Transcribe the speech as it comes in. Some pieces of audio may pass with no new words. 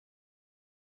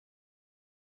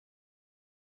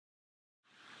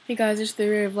Hey guys, it's the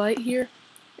Ray of Light here,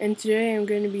 and today I'm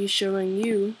going to be showing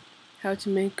you how to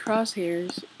make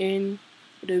crosshairs in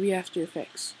Adobe After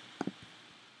Effects.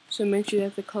 So make sure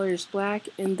that the color is black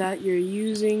and that you're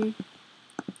using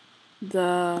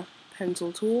the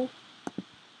pencil tool.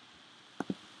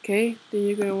 Okay, then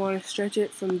you're going to want to stretch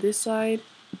it from this side.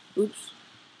 Oops.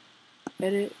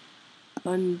 Edit.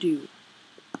 Undo.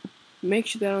 Make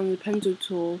sure that on the pencil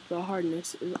tool the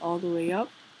hardness is all the way up.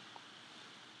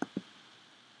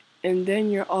 And then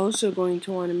you're also going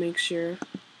to want to make sure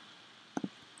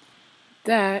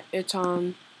that it's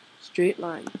on straight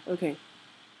line. Okay.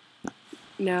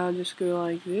 Now just go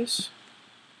like this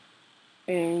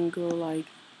and go like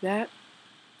that.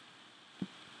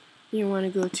 You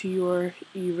want to go to your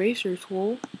eraser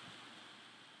tool.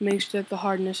 Make sure that the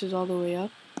hardness is all the way up.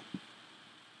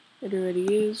 It already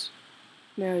is.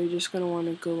 Now you're just going to want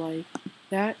to go like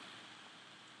that.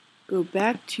 Go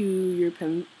back to your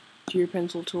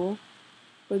pencil tool,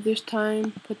 but this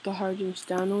time put the hardness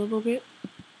down a little bit.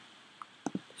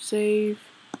 Save.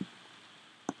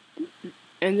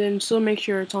 And then still make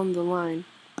sure it's on the line.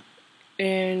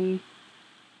 And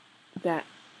that.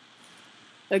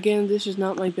 Again, this is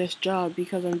not my best job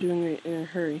because I'm doing it in a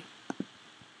hurry.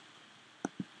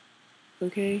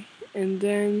 Okay, and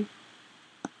then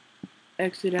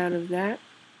exit out of that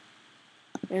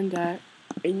and that.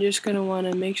 And you're just going to want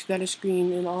to make sure that it's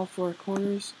green in all four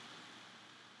corners.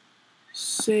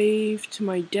 Save to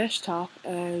my desktop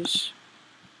as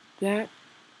that.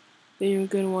 Then you're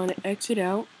going to want to exit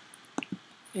out.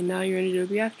 And now you're in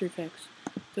Adobe After Effects.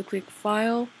 So click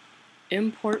File,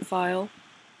 Import File,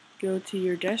 go to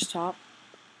your desktop,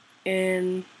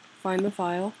 and find the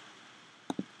file,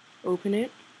 open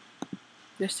it,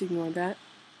 just ignore that,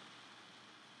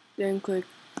 then click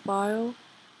File,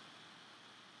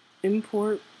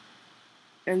 Import,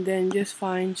 and then just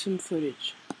find some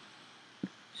footage.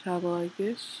 So I'll go like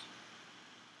this,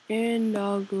 and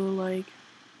I'll go like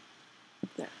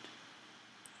that.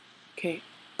 Okay.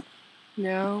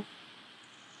 Now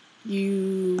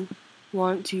you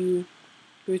want to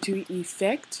go to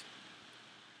Effect,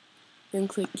 then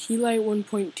click Keylight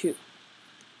 1.2.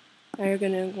 Now you're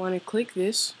going to want to click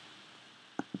this,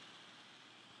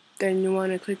 then you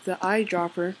want to click the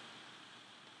eyedropper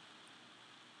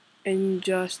and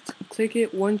just click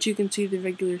it once you can see the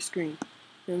regular screen.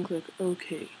 Then click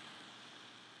OK.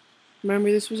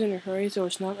 Remember, this was in a hurry, so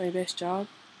it's not my best job,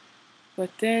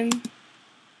 but then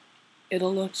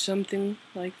it'll look something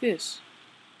like this.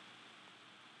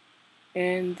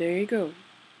 And there you go.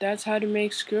 That's how to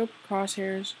make scope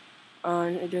crosshairs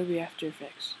on Adobe After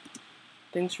Effects.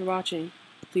 Thanks for watching.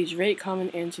 Please rate,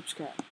 comment, and subscribe.